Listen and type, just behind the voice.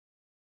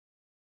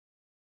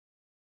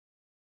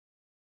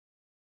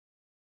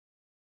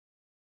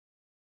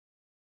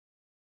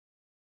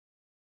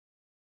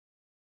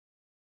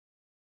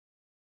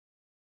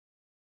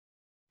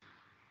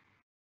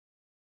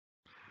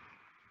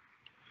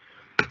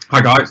Hi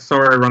guys,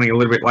 sorry running a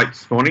little bit late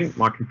this morning.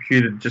 My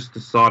computer just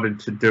decided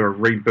to do a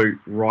reboot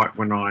right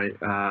when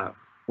I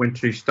went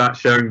to start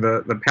showing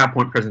the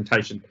PowerPoint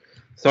presentation.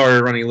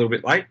 Sorry running a little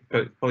bit late,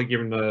 but probably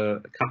given a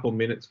couple of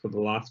minutes for the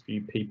last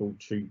few people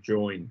to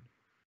join.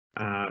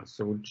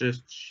 So we'll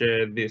just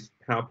share this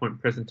PowerPoint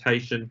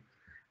presentation.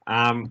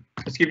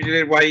 Let's give you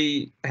the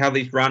way how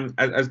these run.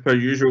 As per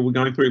usual, we're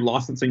going through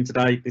licensing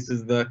today. This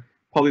is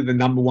probably the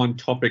number one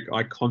topic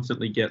I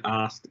constantly get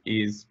asked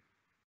is,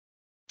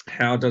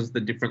 how does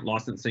the different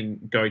licensing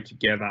go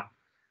together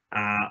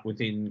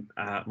within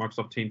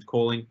Microsoft Teams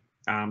calling?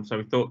 So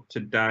we thought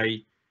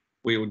today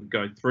we would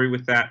go through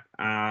with that.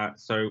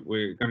 So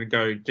we're going to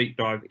go deep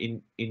dive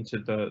into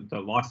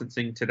the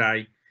licensing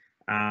today.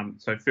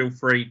 So feel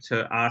free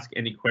to ask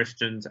any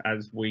questions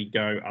as we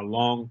go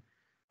along.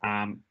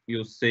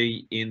 You'll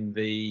see in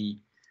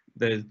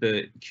there's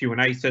the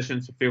Q&A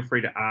session, so feel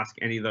free to ask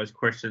any of those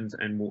questions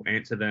and we'll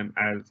answer them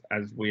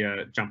as we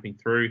are jumping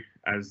through,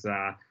 as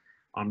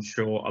I'm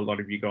sure a lot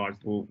of you guys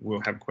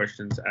will have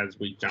questions as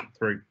we jump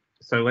through.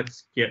 So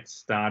let's get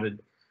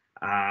started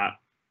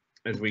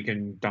as we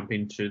can jump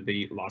into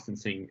the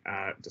licensing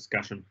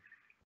discussion.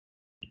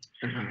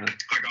 Hi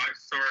guys,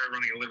 sorry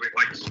running a little bit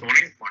late this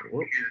morning. My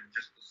computer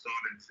just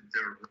decided to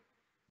do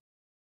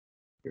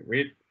a bit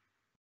weird.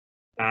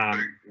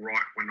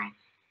 Right when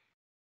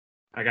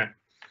okay,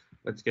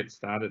 let's get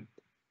started.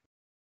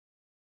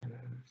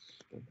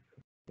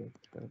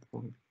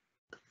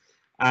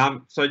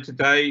 So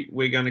today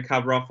we're going to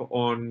cover off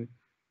on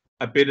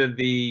a bit of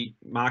the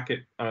market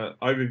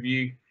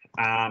overview,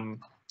 a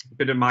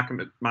bit of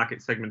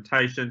market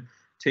segmentation,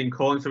 team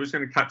calling. So we're just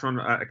going to touch on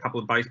a couple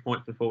of base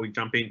points before we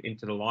jump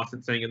into the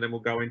licensing, and then we'll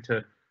go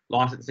into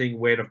licensing,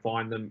 where to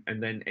find them,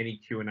 and then any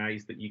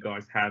Q&As that you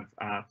guys have.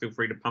 Feel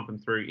free to pump them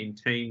through in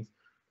Teams.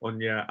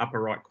 On your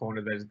upper right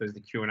corner, there's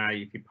the Q&A.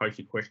 If you post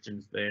your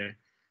questions there,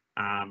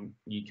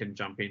 you can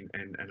jump in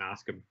and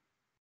ask them.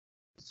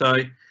 So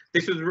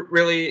this was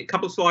really a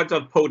couple of slides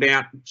I've pulled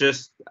out.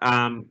 Just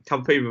a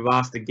couple of people have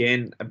asked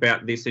again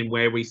about this and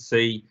where we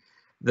see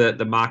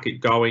the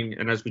market going.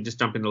 And as we just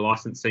jump into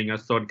licensing, I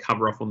thought I'd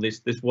cover off on this.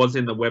 This was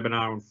in the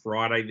webinar on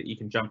Friday that you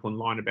can jump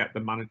online about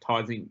the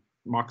monetizing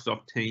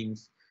Microsoft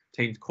Teams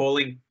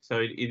calling. So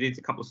it is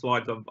a couple of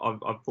slides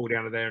I've pulled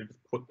out of there and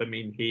just put them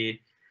in here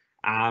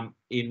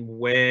in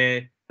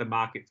where the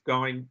market's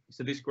going.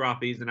 So this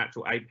graph is an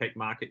actual APEC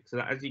market. So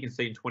as you can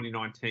see in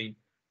 2019,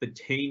 the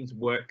Teams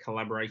work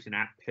collaboration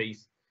app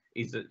piece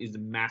is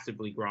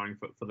massively growing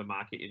for the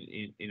market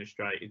in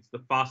Australia. It's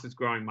the fastest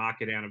growing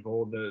market out of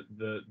all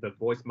the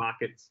voice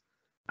markets,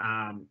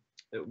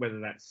 whether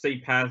that's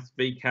CPaaS,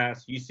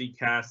 VCaaS,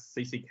 UCCaaS,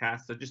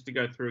 CCCaaS. So just to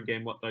go through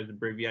again what those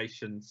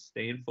abbreviations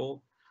stand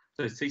for.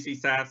 So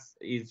CCSaaS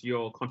is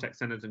your contact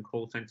centers and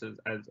call centers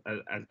as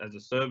a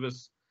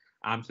service.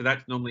 So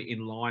that's normally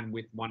in line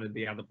with one of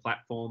the other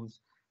platforms.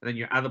 And then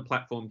your other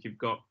platforms, you've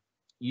got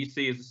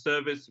UC as a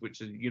service, which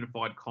is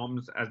unified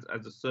comms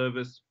as a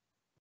service.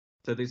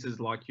 So this is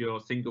like your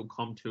single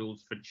comm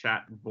tools for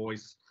chat,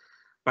 voice.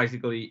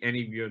 Basically,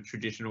 any of your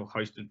traditional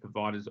hosted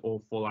providers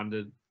all fall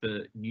under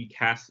the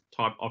UCaaS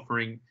type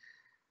offering.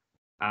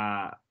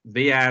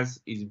 VAS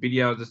is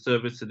video as a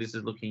service. So this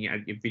is looking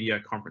at your video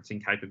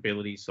conferencing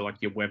capabilities. So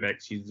like your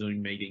WebEx, your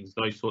Zoom meetings,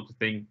 those sorts of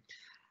things.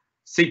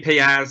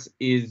 CPaaS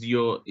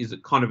is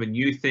kind of a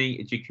new thing.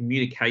 It's your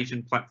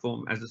communication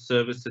platform as a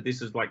service. So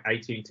this is like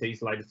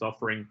AT&T's latest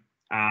offering,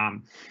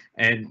 and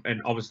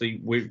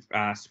obviously with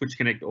Switch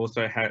Connect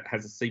also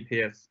has a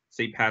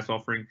CPaaS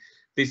offering.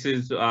 This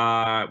is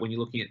when you're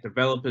looking at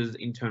developers,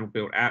 internal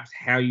build apps,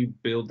 how you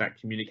build that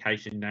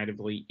communication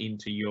natively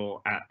into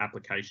your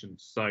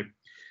applications. So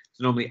it's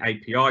normally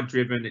API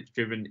driven. It's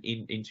driven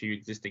into your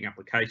existing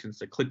applications.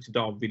 So click to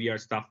dial video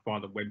stuff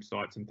via the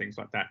websites and things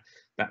like that.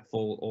 That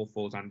all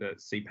falls under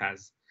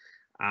CPaaS.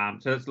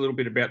 So that's a little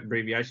bit about the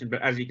abbreviation.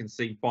 But as you can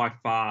see, by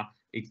far,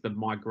 it's the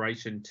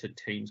migration to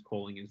Teams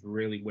calling is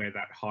really where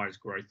that highest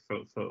growth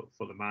for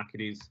the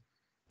market is.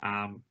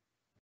 A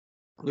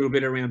little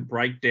bit around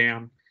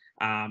breakdown.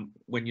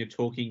 When you're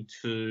talking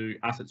to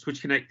us at Switch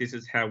Connect, this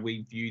is how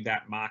we view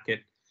that market.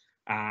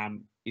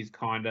 Is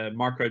kind of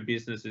micro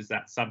business is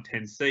that sub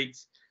 10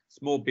 seats.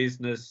 Small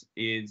business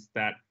is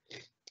that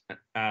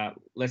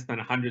less than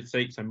 100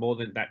 seats, so more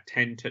than that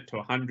 10 to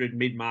 100.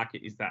 Mid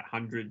market is that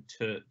 100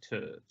 to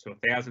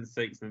 1,000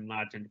 seats, and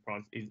large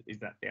enterprise is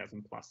that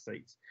 1,000 plus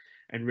seats.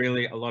 And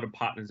really, a lot of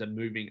partners are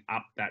moving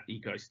up that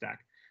eco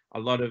stack. A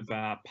lot of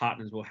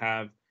partners will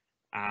have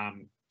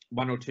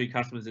one or two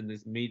customers in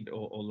this mid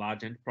or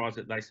large enterprise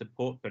that they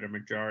support, but a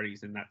majority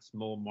is in that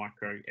small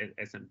micro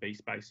SMB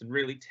space. And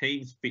really,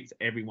 Teams fits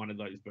every one of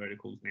those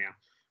verticals now,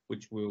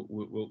 which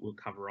we'll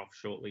cover off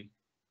shortly.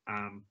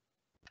 A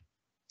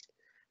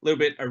little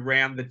bit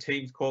around the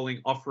Teams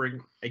calling offering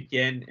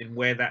again and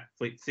where that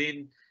fits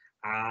in.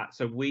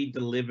 So we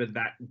deliver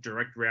that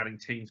direct routing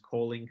Teams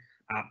calling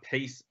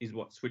piece is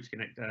what Switch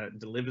Connect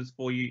delivers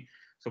for you.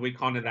 So we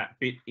kind of that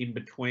bit in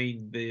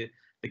between the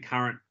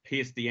current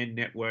PSTN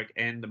network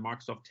and the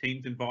Microsoft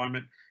Teams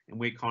environment, and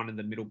we're kind of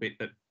the middle bit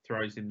that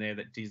throws in there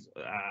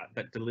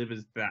that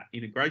delivers that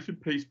integration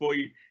piece for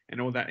you and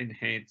all that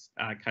enhanced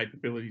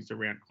capabilities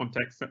around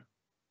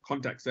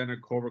contact center,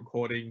 call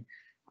recording,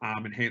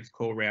 enhanced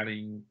call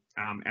routing,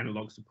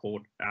 analog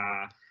support,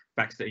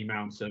 backs to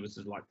email and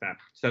services like that.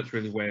 So that's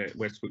really where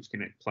Switch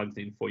Connect plugs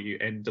in for you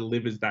and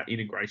delivers that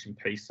integration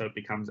piece, so it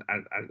becomes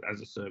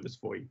as a service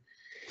for you.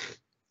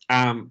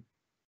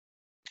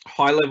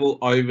 High level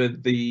over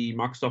the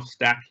Microsoft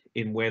stack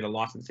in where the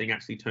licensing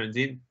actually turns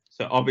in.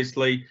 So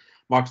obviously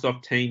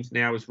Microsoft Teams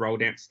now is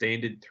rolled out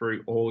standard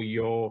through all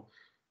your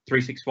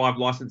 365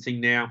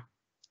 licensing now.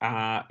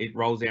 It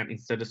rolls out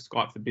instead of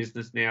Skype for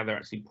Business now. They're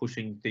actually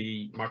pushing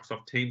the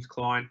Microsoft Teams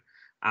client.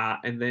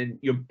 And then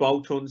your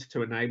bolt-ons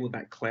to enable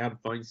that cloud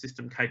phone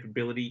system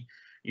capability.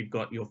 You've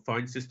got your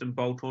phone system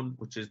bolt-on,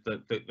 which is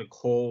the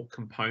core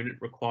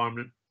component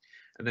requirement.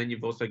 And then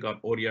you've also got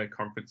audio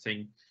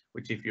conferencing,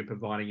 which if you're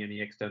providing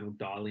any external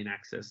dial-in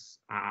access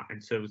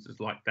and services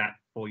like that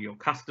for your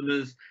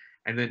customers.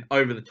 And then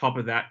over the top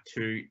of that,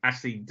 to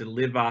actually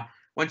deliver,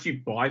 once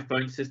you buy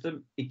phone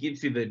system, it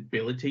gives you the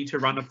ability to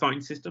run a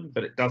phone system,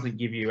 but it doesn't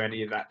give you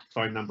any of that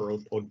phone number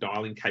or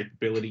dialing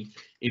capability.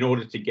 In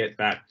order to get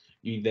that,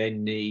 you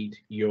then need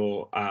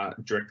your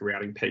direct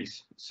routing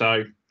piece.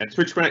 So at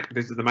Switch Connect,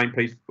 this is the main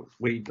piece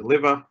we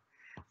deliver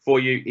for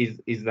you,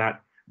 is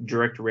that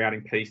direct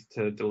routing piece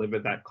to deliver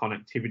that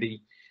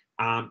connectivity.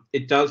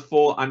 It does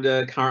fall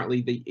under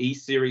currently the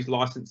E-Series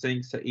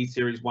licensing, so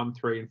E-Series 1,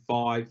 3, and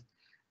 5,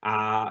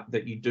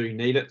 that you do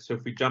need it. So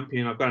if we jump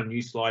in, I've got a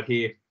new slide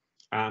here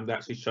that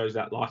actually shows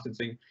that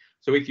licensing.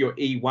 So with your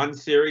E1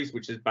 series,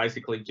 which is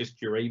basically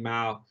just your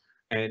email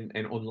and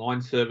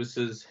online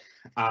services,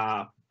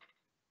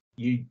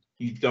 you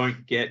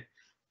don't get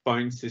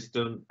phone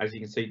system, as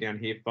you can see down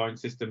here, phone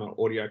system or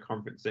audio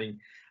conferencing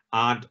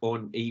aren't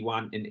on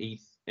E1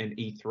 and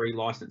E3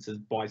 licenses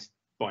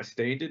by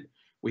standard.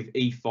 With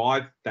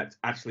E5, that's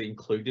actually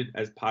included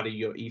as part of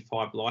your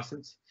E5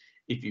 license.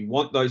 If you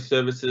want those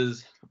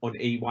services on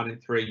E1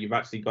 and 3, you've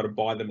actually got to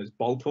buy them as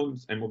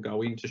bolt-ons, and we'll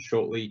go into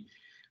shortly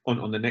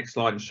on the next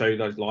slide and show you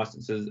those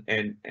licenses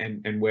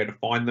and where to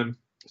find them.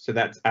 So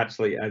that's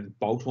actually as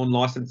bolt-on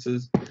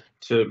licenses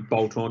to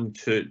bolt on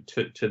to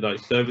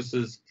those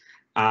services.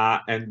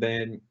 And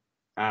then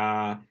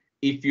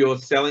if you're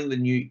selling the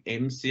new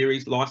M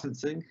series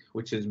licensing,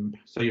 which is,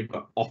 so you've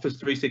got Office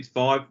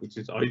 365, which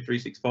is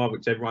O365,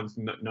 which everyone's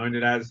known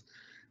it as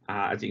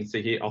you can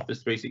see here,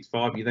 Office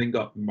 365. You then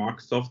got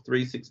Microsoft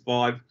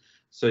 365.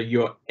 So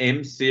your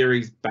M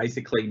series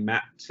basically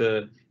map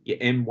to your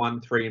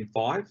M1, 3, and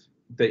 5.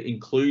 The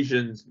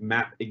inclusions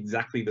map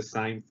exactly the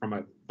same from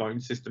a phone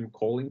system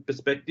calling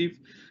perspective.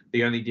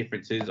 The only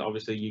difference is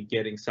obviously you're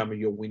getting some of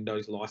your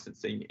Windows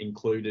licensing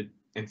included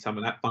and some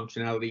of that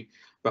functionality.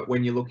 But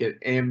when you look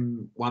at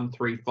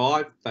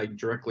M135, they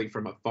directly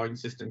from a phone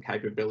system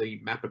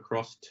capability map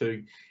across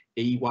to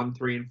E1,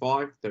 3, and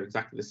 5. They're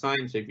exactly the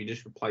same. So if you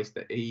just replace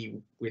the E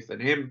with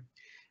an M,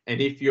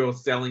 and if you're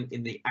selling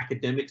in the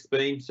academic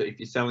stream, so if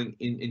you're selling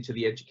into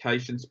the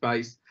education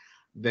space,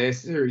 their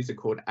series are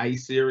called A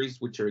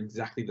series, which are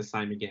exactly the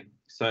same again.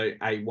 So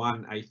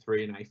A1,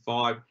 A3, and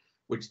A5,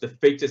 which the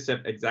feature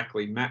set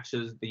exactly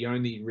matches. The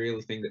only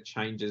really thing that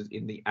changes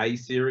in the A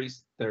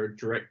series, they're a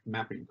direct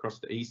mapping across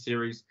the E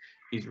series,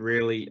 is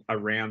really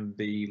around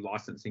the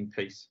licensing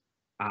piece.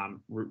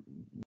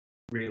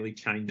 Really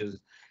changes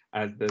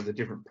as there's a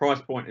different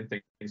price point and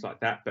things like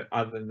that. But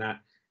other than that,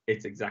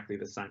 it's exactly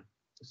the same.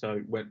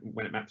 So when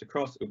it maps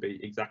across, it'll be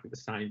exactly the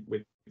same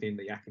within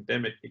the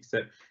academic,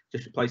 except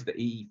just replace the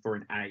E for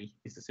an A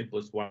is the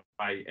simplest way.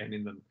 And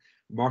in the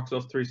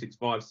Microsoft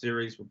 365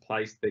 series,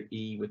 replace the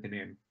E with an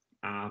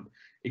M.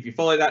 If you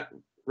follow that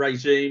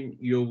regime,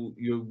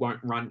 you won't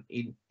run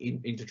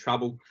into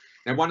trouble.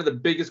 Now, one of the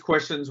biggest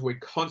questions we're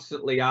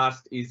constantly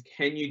asked is,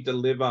 can you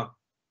deliver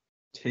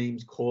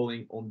Teams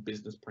calling on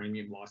business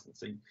premium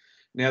licensing?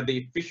 Now,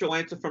 the official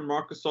answer from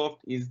Microsoft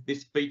is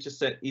this feature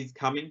set is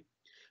coming.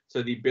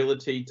 So the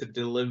ability to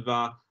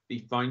deliver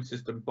the phone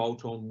system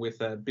bolt-on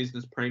with a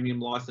business premium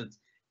license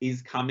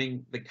is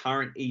coming. The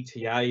current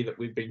ETA that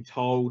we've been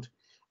told,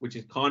 which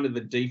is kind of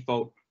the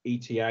default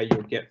ETA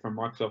you'll get from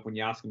Microsoft when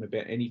you ask them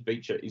about any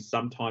feature, is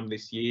sometime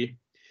this year.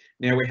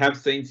 Now, we have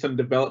seen some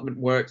development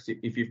works,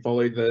 if you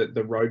follow the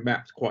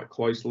roadmaps quite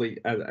closely,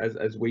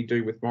 as we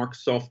do with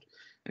Microsoft,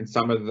 and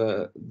some of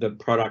the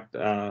product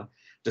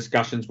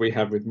discussions we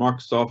have with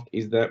Microsoft,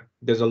 is that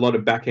there's a lot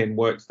of back-end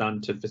works done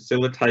to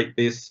facilitate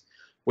this.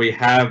 We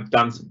have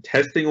done some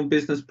testing on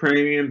business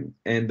premium,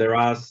 and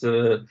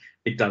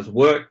it does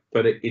work,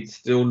 but it's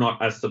still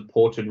not a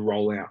supported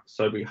rollout.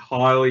 So we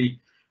highly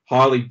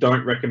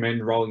don't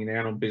recommend rolling it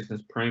out on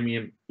business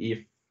premium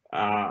if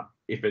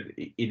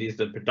it is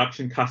a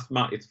production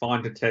customer. It's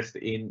fine to test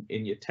in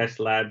your test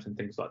labs and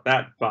things like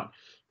that, but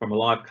from a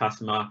live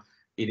customer,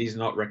 it is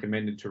not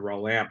recommended to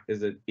roll out,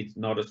 as it's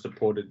not a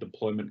supported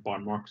deployment by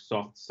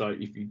Microsoft. So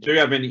if you do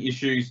have any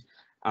issues,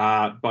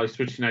 both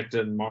Switch Connect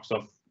and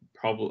Microsoft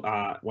probably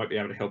won't be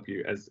able to help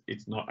you, as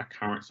it's not a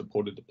current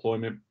supported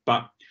deployment.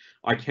 But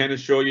I can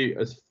assure you,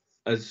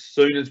 as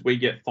soon as we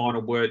get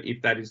final word,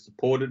 if that is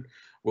supported,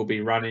 we'll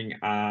be running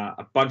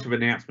a bunch of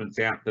announcements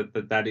out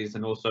that is,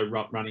 and also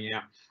running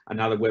out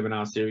another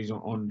webinar series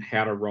on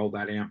how to roll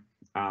that out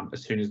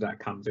as soon as that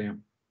comes out.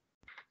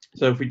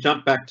 So if we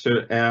jump back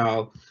to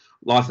our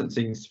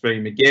licensing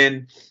stream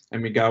again,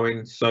 and we go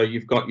in, so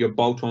you've got your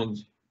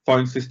bolt-ons,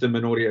 phone system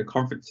and audio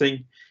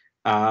conferencing.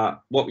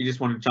 What we just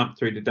want to jump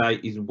through today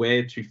is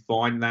where to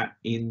find that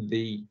in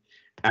the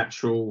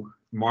actual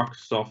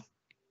Microsoft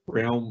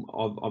realm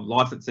of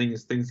licensing,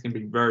 as things can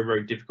be very,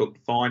 very difficult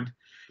to find.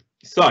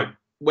 So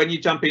when you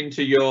jump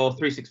into your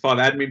 365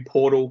 admin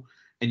portal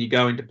and you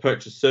go into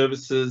purchase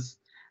services,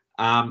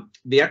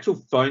 the actual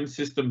phone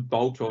system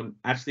bolt-on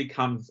actually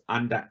comes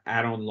under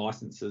add-on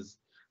licenses.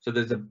 So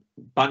there's a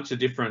bunch of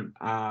different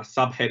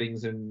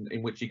subheadings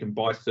in which you can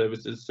buy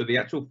services. So the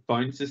actual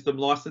phone system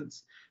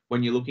license,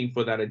 when you're looking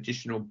for that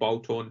additional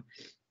bolt-on,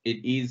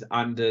 it is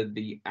under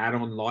the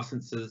add-on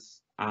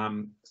licenses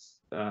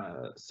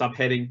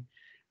subheading.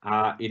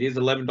 It is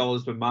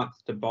 $11 per month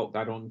to bolt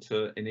that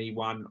onto an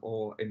E1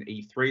 or an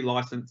E3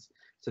 license.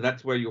 So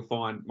that's where you'll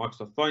find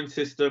Microsoft Phone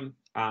System,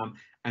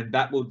 and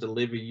that will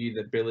deliver you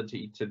the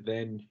ability to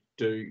then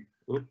do,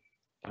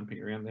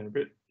 jumping around there a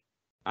bit,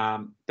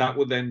 that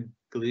will then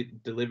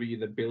deliver you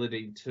the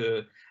ability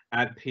to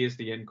add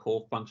PSTN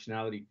call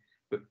functionality.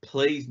 But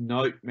please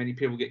note, many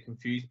people get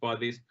confused by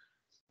this.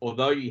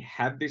 Although you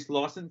have this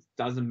license,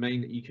 doesn't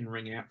mean that you can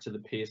ring out to the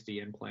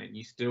PSTN plan.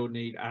 You still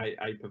need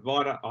a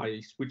provider,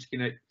 i.e. Switch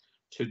Connect,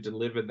 to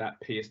deliver that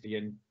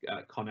PSTN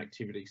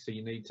connectivity. So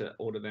you need to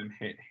order them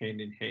hand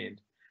in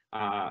hand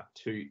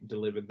to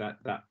deliver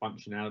that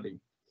functionality.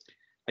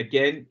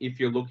 Again, if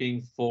you're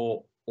looking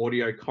for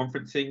audio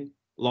conferencing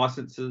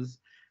licenses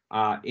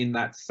in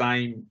that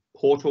same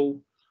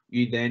portal,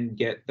 you then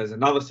get, there's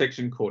another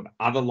section called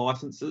other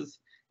licenses.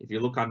 If you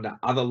look under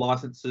other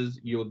licenses,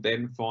 you'll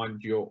then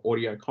find your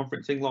audio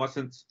conferencing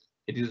license.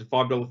 It is a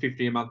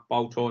 $5.50 a month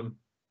bolt-on,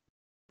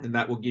 and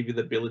that will give you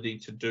the ability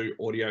to do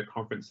audio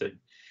conferencing.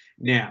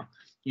 Now,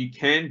 you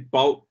can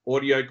bolt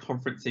audio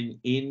conferencing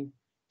in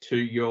to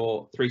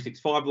your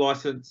 365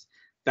 license.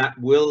 That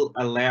will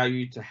allow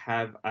you to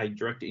have a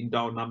direct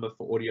in-dial number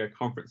for audio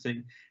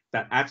conferencing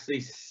that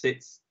actually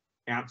sits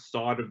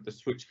outside of the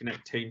Switch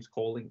Connect Teams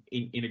calling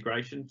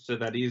integration. So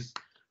that is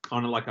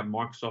kind of like a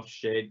Microsoft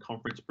shared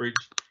conference bridge.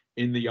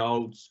 In the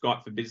old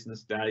Skype for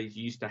Business days,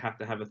 you used to have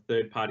a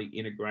third party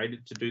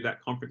integrated to do that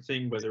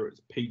conferencing, whether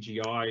it's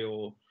PGI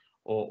or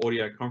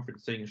Audio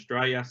Conferencing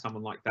Australia,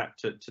 someone like that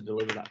to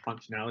deliver that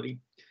functionality.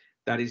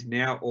 That is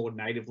now all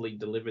natively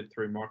delivered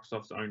through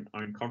Microsoft's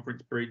own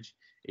conference bridge.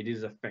 It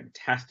is a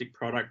fantastic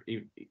product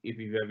if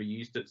you've ever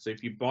used it. So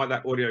if you buy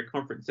that audio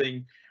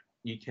conferencing,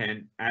 you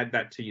can add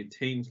that to your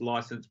Teams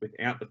license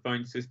without the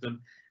phone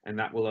system, and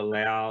that will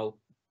allow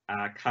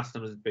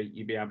customers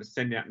you'll be able to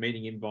send out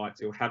meeting invites.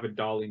 It'll have a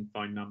dial-in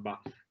phone number.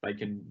 They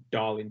can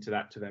dial into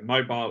that to their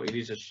mobile. It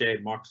is a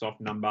shared Microsoft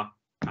number.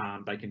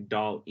 They can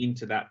dial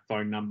into that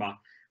phone number,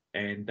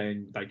 and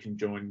then they can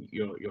join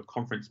your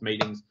conference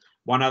meetings.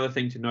 One other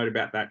thing to note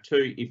about that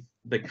too, if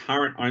the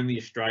current only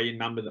Australian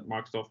number that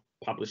Microsoft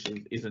publishes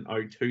is an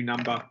O2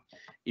 number,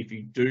 if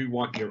you do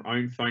want your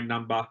own phone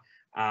number,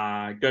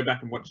 go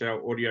back and watch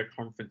our audio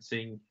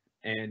conferencing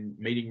and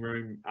meeting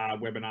room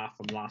webinar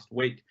from last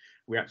week.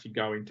 We actually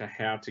go into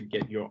how to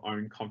get your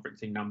own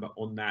conferencing number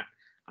on that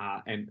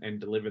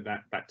and deliver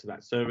that back to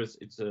that service.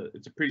 It's a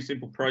pretty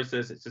simple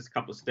process. It's just a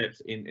couple of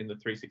steps in the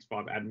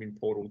 365 admin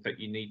portal that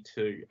you need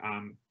to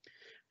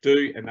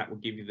do, and that will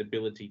give you the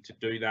ability to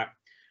do that.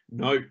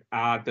 Note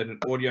that an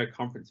audio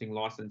conferencing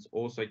license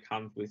also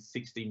comes with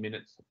 60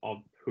 minutes of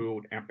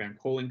pooled outbound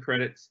calling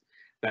credits.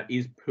 That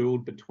is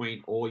pooled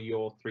between all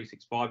your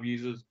 365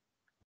 users.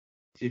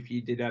 If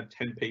you did have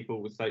 10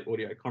 people with, say,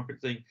 audio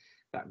conferencing,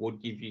 that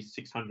would give you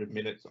 600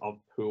 minutes of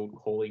pooled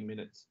calling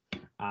minutes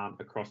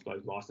across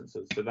those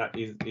licenses. So that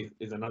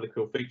is another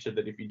cool feature,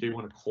 that if you do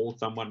want to call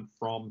someone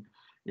from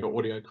your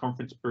audio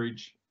conference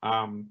bridge,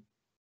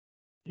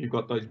 you've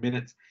got those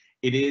minutes.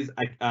 It is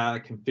a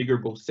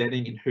configurable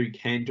setting in who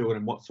can do it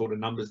and what sort of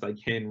numbers they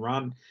can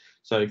run.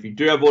 So if you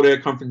do have audio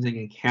conferencing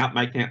and can't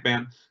make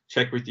outbound,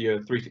 check with your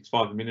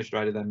 365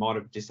 administrator. They might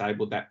have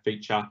disabled that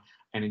feature.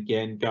 And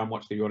again, go and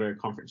watch the audio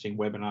conferencing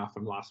webinar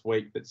from last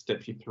week that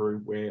steps you through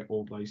where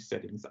all those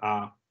settings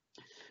are.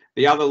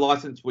 The other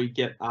license we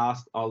get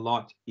asked a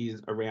lot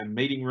is around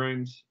meeting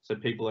rooms. So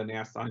people are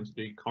now starting to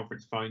do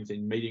conference phones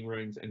in meeting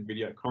rooms and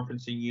video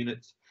conferencing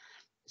units.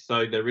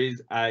 So there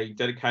is a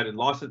dedicated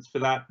license for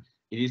that.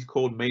 It is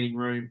called Meeting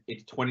Room.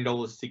 It's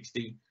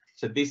 $20.60.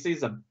 So this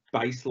is a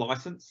base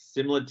license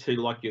similar to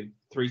like your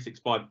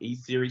 365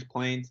 E-Series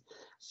plans.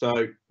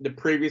 So the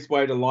previous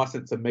way to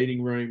license a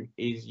meeting room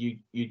is you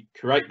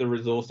create the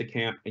resource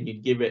account and you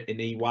give it an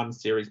E1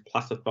 series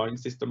plus a phone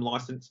system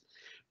license.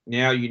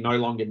 Now you no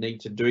longer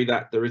need to do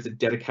that. There is a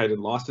dedicated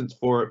license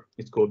for it.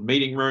 It's called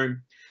Meeting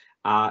Room.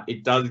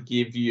 It does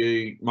give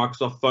you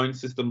Microsoft phone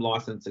system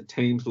license, a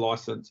Teams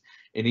license,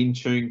 an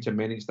Intune to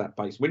manage that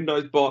base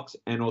Windows box,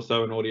 and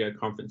also an audio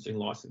conferencing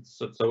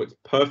license. So it's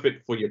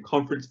perfect for your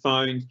conference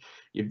phones,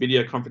 your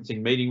video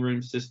conferencing meeting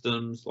room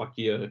systems, like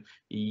your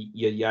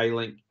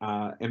Yealink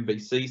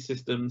MVC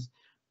systems,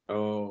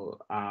 or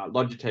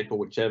Logitech, or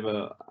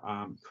whichever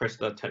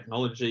Cresta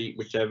technology,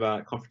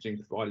 whichever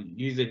conferencing provider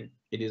you're using.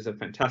 It is a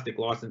fantastic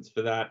license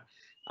for that.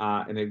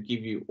 And it'll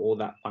give you all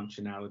that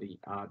functionality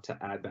to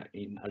add that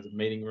in as a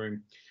meeting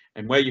room.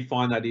 And where you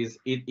find that is,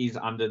 it is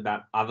under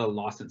that other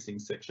licensing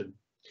section.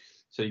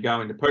 So you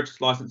go into purchase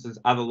licenses,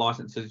 other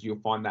licenses, you'll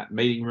find that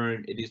meeting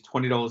room. It is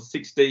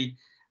 $20.60.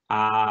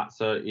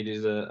 So it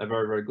is a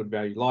very, very good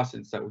value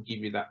license that will give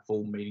you that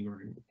full meeting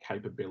room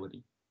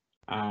capability.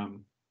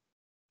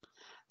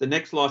 The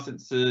next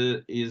license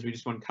is, we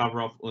just want to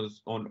cover off,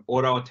 was on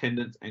auto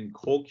attendance and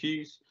call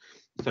queues.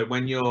 So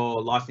when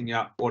you're licensing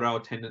up auto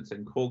attendance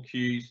and call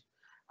queues,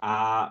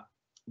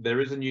 there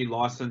is a new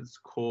license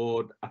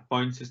called a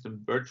phone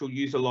system virtual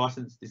user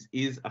license. This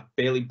is a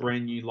fairly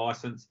brand new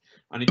license,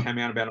 only came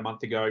out about a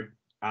month ago.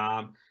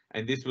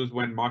 And this was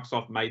when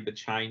Microsoft made the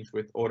change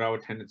with auto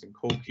attendance and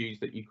call queues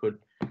that you could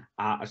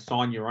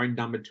assign your own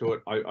number to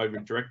it over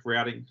direct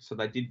routing. So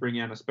they did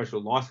bring out a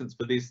special license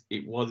for this.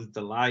 It was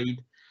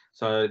delayed.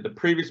 So the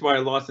previous way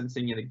of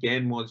licensing it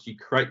again was you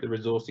create the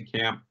resource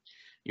account,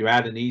 you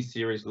add an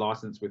E-Series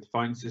license with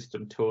phone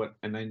system to it,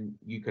 and then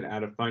you could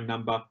add a phone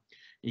number.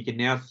 You can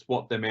now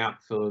swap them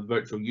out for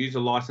virtual user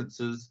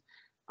licenses.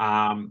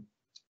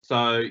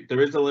 So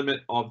there is a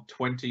limit of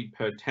 20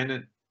 per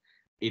tenant.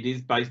 It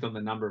is based on the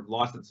number of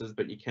licenses,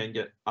 but you can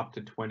get up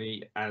to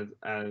 20 as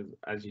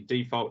your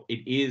default.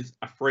 It is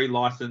a free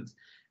license,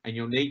 and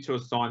you'll need to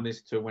assign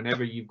this to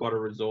whenever you've got a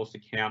resource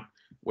account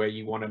where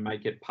you want to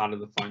make it part of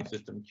the phone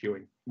system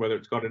queuing. Whether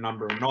it's got a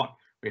number or not,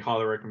 we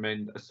highly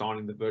recommend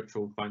assigning the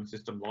virtual phone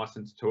system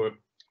license to it.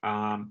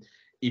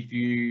 If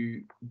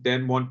you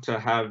then want to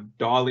have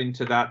dial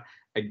into that,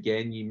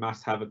 again, you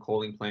must have a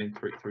calling plan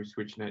through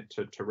SwitchNet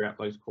to route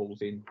those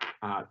calls in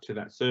to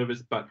that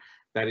service. But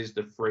that is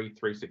the free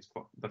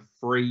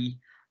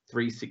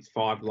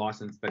 365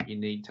 license that you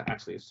need to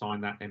actually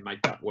assign that and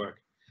make that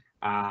work.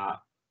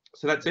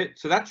 So that's it.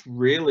 So that's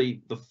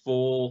really the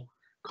 4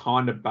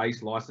 kind of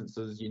base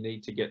licenses you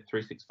need to get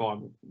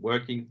 365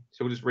 working.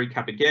 So we'll just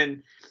recap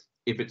again.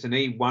 If it's an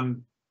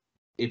E1,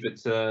 if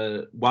it's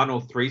a 1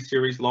 or 3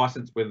 series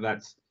license, whether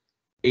that's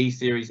E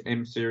series,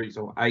 M series,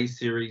 or A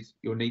series,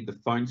 you'll need the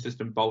phone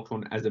system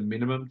bolt-on as a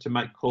minimum to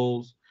make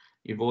calls.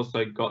 You've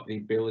also got the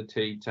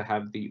ability to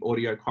have the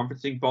audio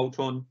conferencing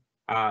bolt-on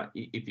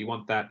if you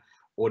want that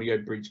audio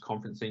bridge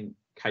conferencing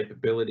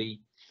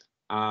capability.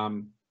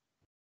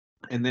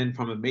 And then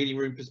from a meeting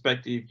room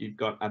perspective, you've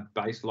got a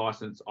base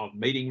license of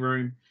meeting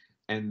room.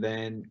 And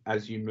then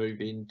as you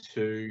move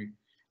into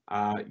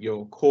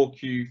your core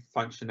queue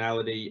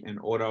functionality and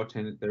auto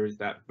attendant, there is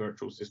that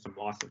virtual system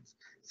license.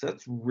 So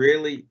that's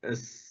really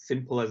as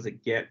simple as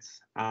it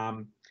gets.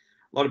 A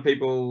lot of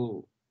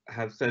people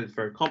have said it's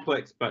very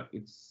complex, but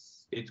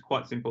it's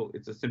quite simple.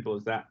 It's as simple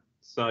as that.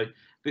 So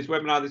this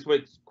webinar this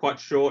week's quite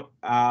short,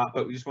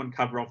 but we just want to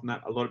cover off on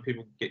that. A lot of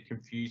people get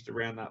confused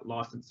around that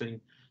licensing.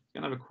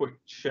 Going to have a quick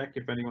check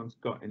if anyone's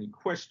got any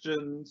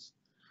questions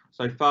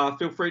so far.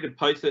 Feel free to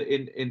post it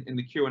in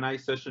the Q&A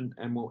session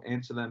and we'll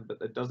answer them, but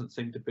there doesn't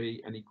seem to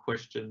be any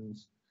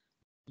questions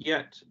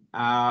yet.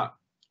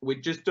 We're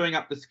just doing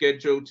up the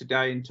schedule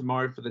today and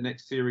tomorrow for the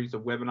next series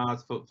of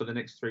webinars for the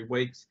next 3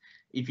 weeks.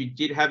 If you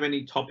did have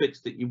any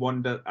topics that you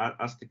wanted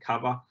us to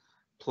cover,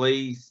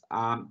 please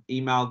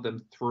email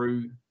them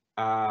through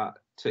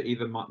to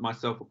either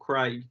myself or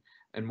Craig,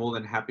 and more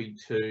than happy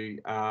to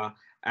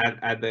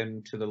add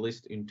them to the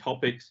list in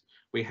topics.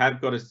 We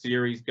have got a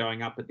series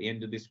going up at the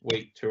end of this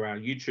week to our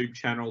YouTube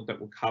channel that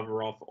will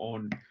cover off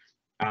on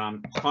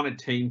kind of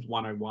Teams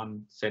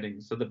 101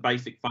 settings. So the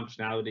basic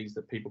functionalities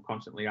that people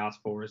constantly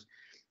ask for is,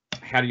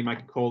 how do you make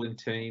a call in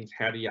Teams?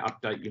 How do you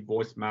update your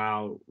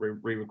voicemail,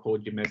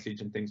 re-record your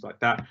message and things like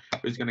that?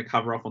 We're just going to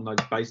cover off on those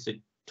basic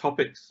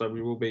topics. So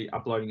we will be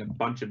uploading a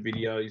bunch of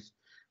videos.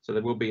 So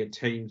there will be a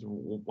Teams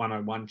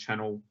 101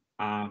 channel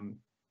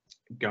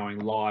going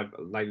live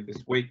later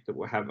this week that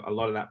will have a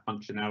lot of that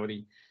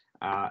functionality,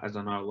 as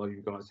I know a lot of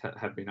you guys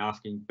have been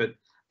asking. But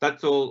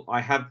that's all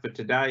I have for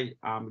today.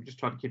 We're just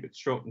trying to keep it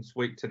short and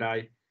sweet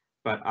today.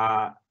 But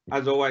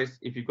as always,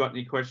 if you've got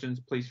any questions,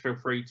 please feel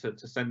free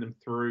to send them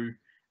through,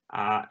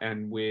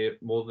 and we're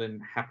more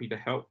than happy to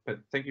help. But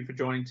thank you for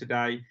joining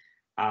today.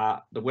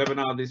 The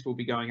webinar, this will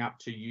be going up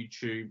to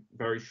YouTube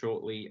very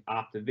shortly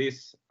after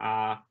this.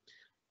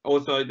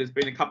 Also, there's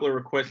been a couple of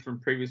requests from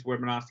previous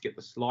webinars to get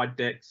the slide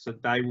decks, so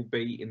they will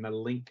be in the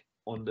link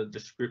on the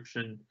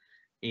description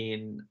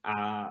on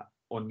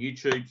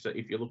YouTube. So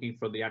if you're looking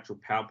for the actual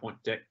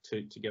PowerPoint deck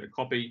to get a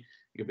copy,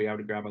 you'll be able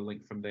to grab a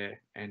link from there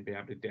and be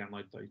able to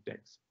download those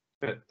decks.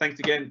 But thanks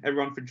again,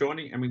 everyone, for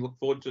joining, and we look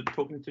forward to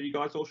talking to you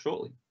guys all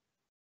shortly.